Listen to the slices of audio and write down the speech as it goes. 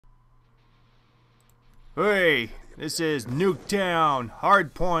Hey, this is Nuketown,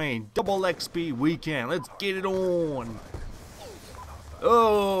 Hardpoint, double XP weekend. Let's get it on.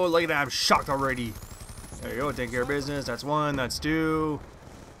 Oh, look at that, I'm shocked already. There you go, take care of business. That's one, that's two.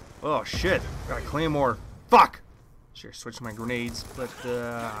 Oh shit, got a claymore. Fuck! Should switch my grenades, but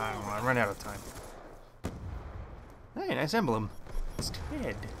I don't know, I run out of time. Hey, nice emblem. It's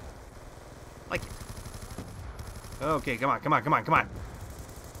Ted. Like it. Okay, come on. I have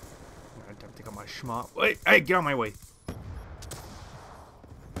to take out my schmuck. Wait, hey, get out of my way.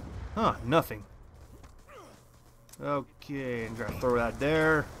 Huh, nothing. Okay, I'm gonna throw that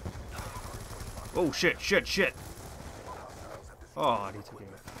there. Oh, shit. Oh, I need to get it.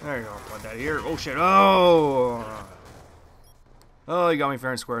 There you go, put that here. Oh, shit. Oh! Oh, you got me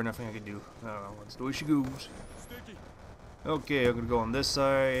fair and square. Nothing I can do. Let's do she goes. Okay, I'm gonna go on this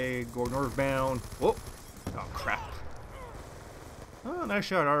side. Go northbound. Oh! Oh, crap. Oh, nice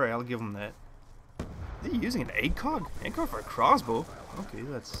shot. Alright, I'll give him that. Are they using an ACOG? ACOG for a crossbow? Okay,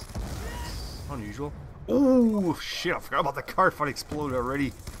 that's unusual. Oh, shit. I forgot about the car fight exploded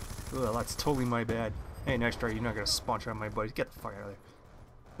already. Oh, that's totally my bad. Hey, nice try. You're not going to spawn on my buddies. Get the fuck out of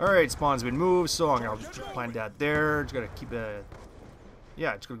there. Alright, spawn's been moved, so I'm going to plant that there. Just got to keep it.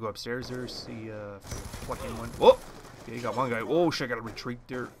 Yeah, just going to go upstairs there. See, plucking one. Whoa! Okay, you got one guy. Oh, shit. I got to retreat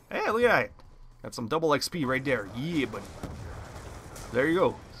there. Hey, look at that. Got some double XP right there. Yeah, buddy. There you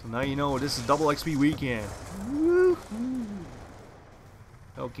go. So now you know this is double XP weekend. Woo-hoo.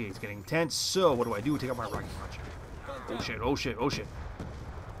 Okay, it's getting intense. So what do? Take out my rocket launcher. Oh shit.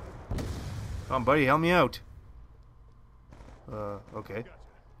 Come on, buddy, help me out. Okay.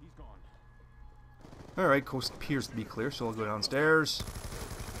 Alright, coast appears to be clear, so I'll go downstairs.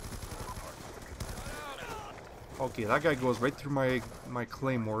 Okay, that guy goes right through my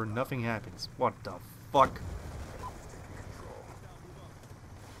claymore, nothing happens. What the fuck?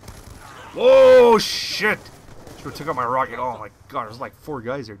 Oh shit! Sure took out my rocket. Oh my god, there's like 4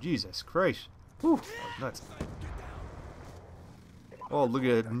 guys there. Jesus Christ. Whew, nuts. Oh, look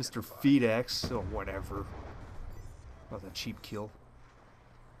at Mr. Feedax. Oh, whatever. Oh, that cheap kill.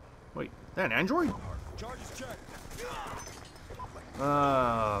 Wait, is that an android? Okay,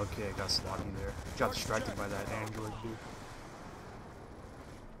 I got sloppy there. Got distracted by that android dude.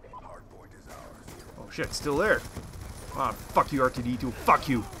 Oh shit, it's still there. Ah, fuck you, R2D2. Fuck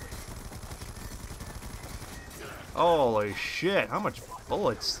you. Holy shit, how much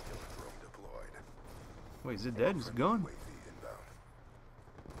bullets? Wait, is it dead? Is it gone?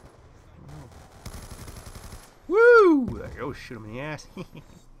 Oh. Woo! There you go, shoot him in the ass.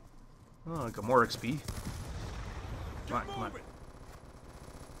 Oh, I got more XP. Come on.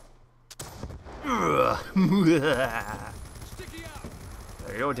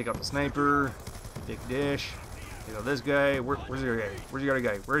 There you go, take out the sniper. Big dish. Take out this guy. Where's the other guy? Where's the other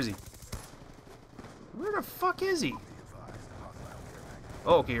guy? Where is he? Where the fuck is he?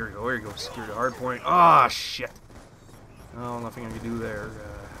 Oh, okay, here we go. Secure the hard point. Ah, shit. Oh, nothing I can do there.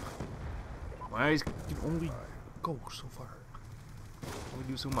 My eyes can only go so far. Only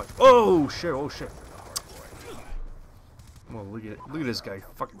do so much. Oh, shit. Well, look at this guy.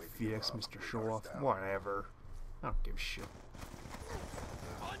 Fucking FX, Mr. Show-Off. Whatever. I don't give a shit.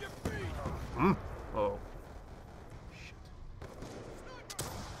 Hmm? Oh.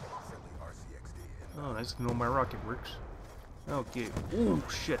 Oh, nice to know my rocket works. Okay. Ooh,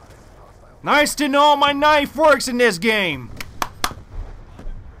 shit. Nice to know my knife works in this game!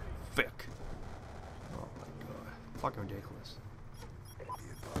 Fick. Oh my god. Fucking ridiculous.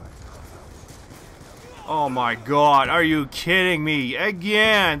 Oh my god, are you kidding me?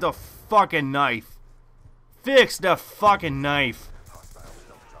 Again! The fucking knife. Fix the fucking knife.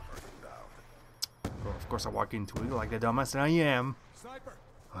 Oh, of course I walk into it like the dumbass that I am.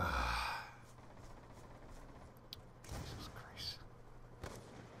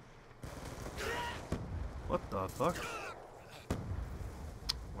 What the fuck?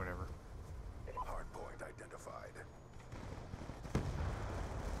 Whatever. Hardpoint identified.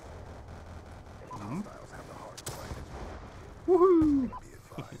 Hostiles have the hard point. Woohoo! Be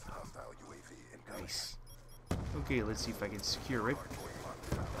advised, hostile UAV incoming. Nice. Okay, let's see if I can secure it.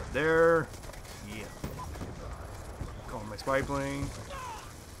 There. Yeah. Call my spy plane.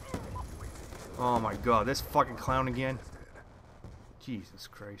 Oh my god, this fucking clown again. Jesus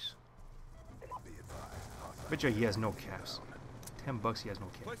Christ. Bet you he has no caps. $10 he has no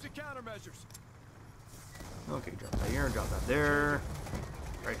caps. Okay, drop that here, drop that there.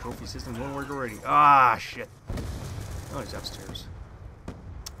 Alright, trophy system won't work already. Ah, shit. Oh, he's upstairs.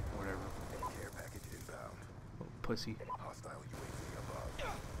 Whatever. Care package inbound. Oh, pussy. Hostile UAV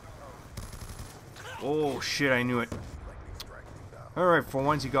above. Oh, shit, I knew it. Alright, for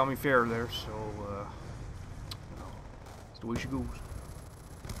once you got me fair there, so, the way she goes.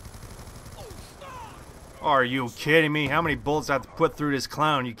 Are you kidding me? How many bullets I have to put through this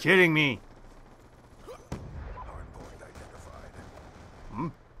clown? You kidding me? Hardpoint identified. Hmm?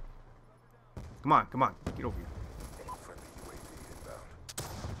 Come on, come on. Get over here. Friendly UAV inbound.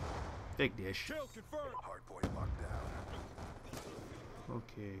 Big dish. Kill confirmed. Hardpoint locked down.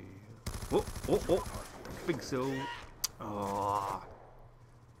 Okay. Oh, oh, oh. I think so. Oh.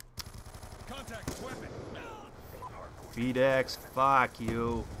 Contact weapon. FedEx, fuck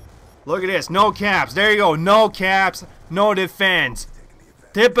you. Look at this, no caps. There you go, no caps, no defense.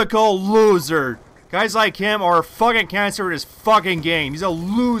 Typical loser. Guys like him are fucking cancer in his fucking game. He's a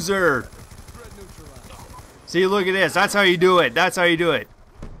loser. See, look at this. That's how you do it. That's how you do it.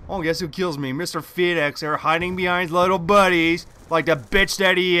 Oh, guess who kills me? Mr. FedEx there hiding behind his little buddies like the bitch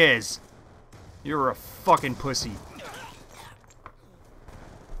that he is. You're a fucking pussy.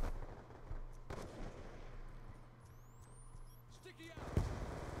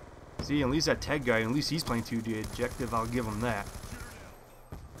 See, at least that Ted guy, at least he's playing 2D objective, I'll give him that.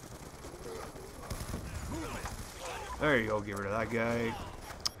 There you go, get rid of that guy.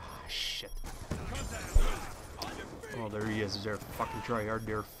 Ah, shit. Oh, there he is. Is there a fucking tryhard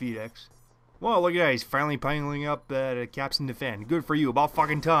there, FedEx? Well, look at that, he's finally piling up caps and defend. Good for you, about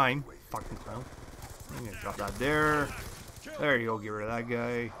fucking time. Fucking clown. I'm gonna drop that there. There you go, get rid of that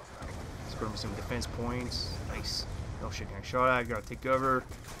guy. Let's put him some defense points. Nice. No shit getting shot at, gotta take cover.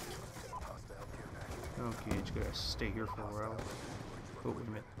 Okay, just gotta stay here for a while. Oh, wait a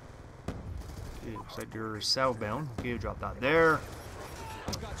minute. Okay, looks like you're southbound. Okay, drop that there.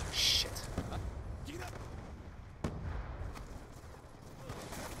 Shit.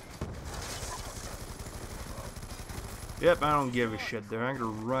 Yep, I don't give a shit there. I'm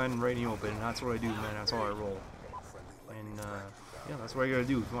gonna run right in the open. That's what I do, man. That's all I roll. And, yeah, that's what I gotta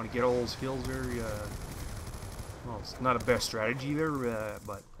do. If you want to get all those kills there, well, it's not a best strategy there,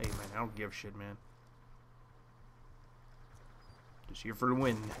 but hey, man, I don't give a shit, man. Just here for the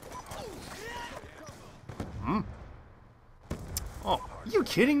win. Hmm? Oh, are you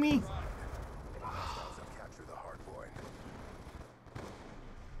kidding me? Capture the hardpoint.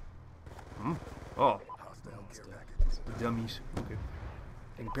 Hmm? Oh, Hostile care package. it's the dummies. Okay.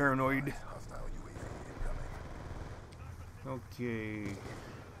 Getting paranoid. Hostile UAV incoming. Okay.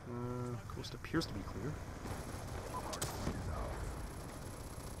 Coast appears to be clear. Hardpoint is off.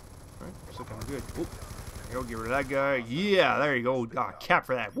 Alright, looks like I'm good. Oh, there you go, get rid of that guy. Yeah, there you go. Ah, cap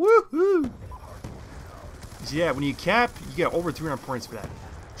for that. Woohoo! Yeah, when you cap, you get over 300 points for that.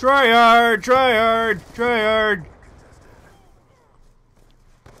 Try hard, try hard, try hard.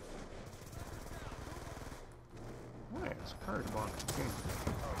 What is card bomb?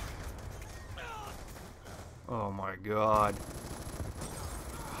 Oh my god.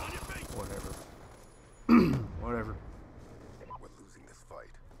 Whatever. Whatever. We're losing this fight.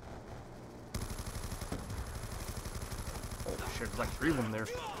 Oh shit, there's like 3 of them there.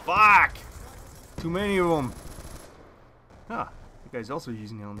 Fuck! Too many of them. Huh. You guys also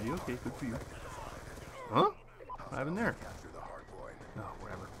using the LMG. Okay, good for you. Huh? What happened there? Capture the hardpoint. Oh,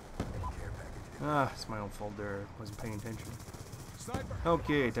 whatever. Care package. Ah, it's my own fault there. Wasn't paying attention. Sniper.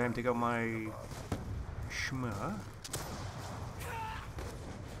 Okay, time to take out my schma.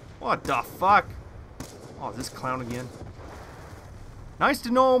 What the fuck? Oh, this clown again. Nice to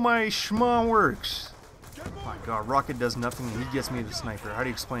know my schma works. Oh my god, Rocket does nothing and he gets me the sniper. How do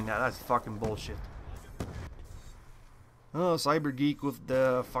you explain that? That's fucking bullshit. Oh, Cyber Geek with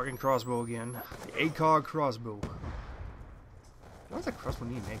the fucking crossbow again. The ACOG crossbow. Why does that crossbow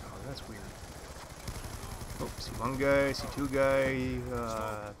need an ACOG? That's weird. Oh, see 1 guy, see 2 guy.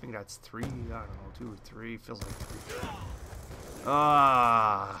 I think that's 3. I don't know, 2 or 3. Feels like 3.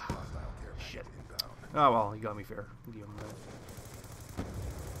 Ah, shit. Oh well, he got me fair. I'll give him that.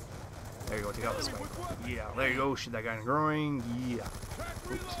 There you go, take out this guy. Yeah, there you go. Shoot that guy in the groin. Yeah.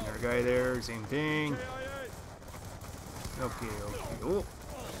 Oops, another guy there. Same thing. Okay, okay. Oh,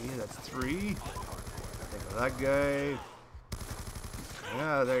 okay, that's 3. Take out that guy.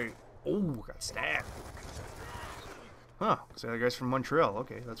 Yeah, there you go. Oh, got stabbed. Huh, so that guy's from Montreal.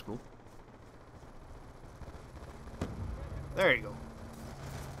 Okay, that's cool. There you go.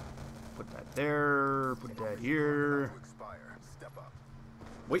 Put that there. Put that here. Step up.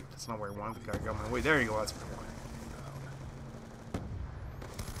 Wait, that's not where I wanted the guy to go. Wait, there you go. That's what I wanted.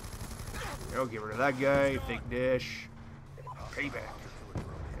 There you go, get rid of that guy. Fake dish. Payback.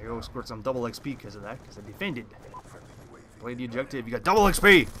 There you go, scored some double XP because of that, because I defended. Play the objective, you got double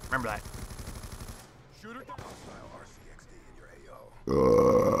XP! Remember that. Shooter. Hostile RCXD in your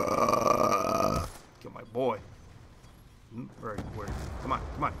AO. Kill my boy. Where? Come on,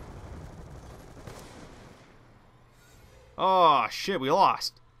 come on. Oh, shit, we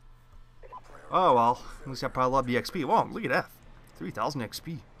lost. Oh, well. At least I probably love the XP. Whoa, look at that. 3,000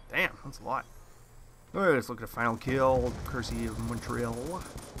 XP. Damn, that's a lot. Alright, let's look at the final kill. Courtesy of Montreal.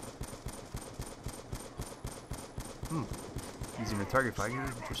 Using a target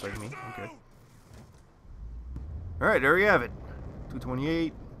fire, just like me. Okay. Alright, there we have it.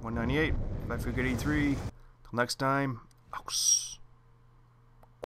 228, 198, 583. Till next time. Aus.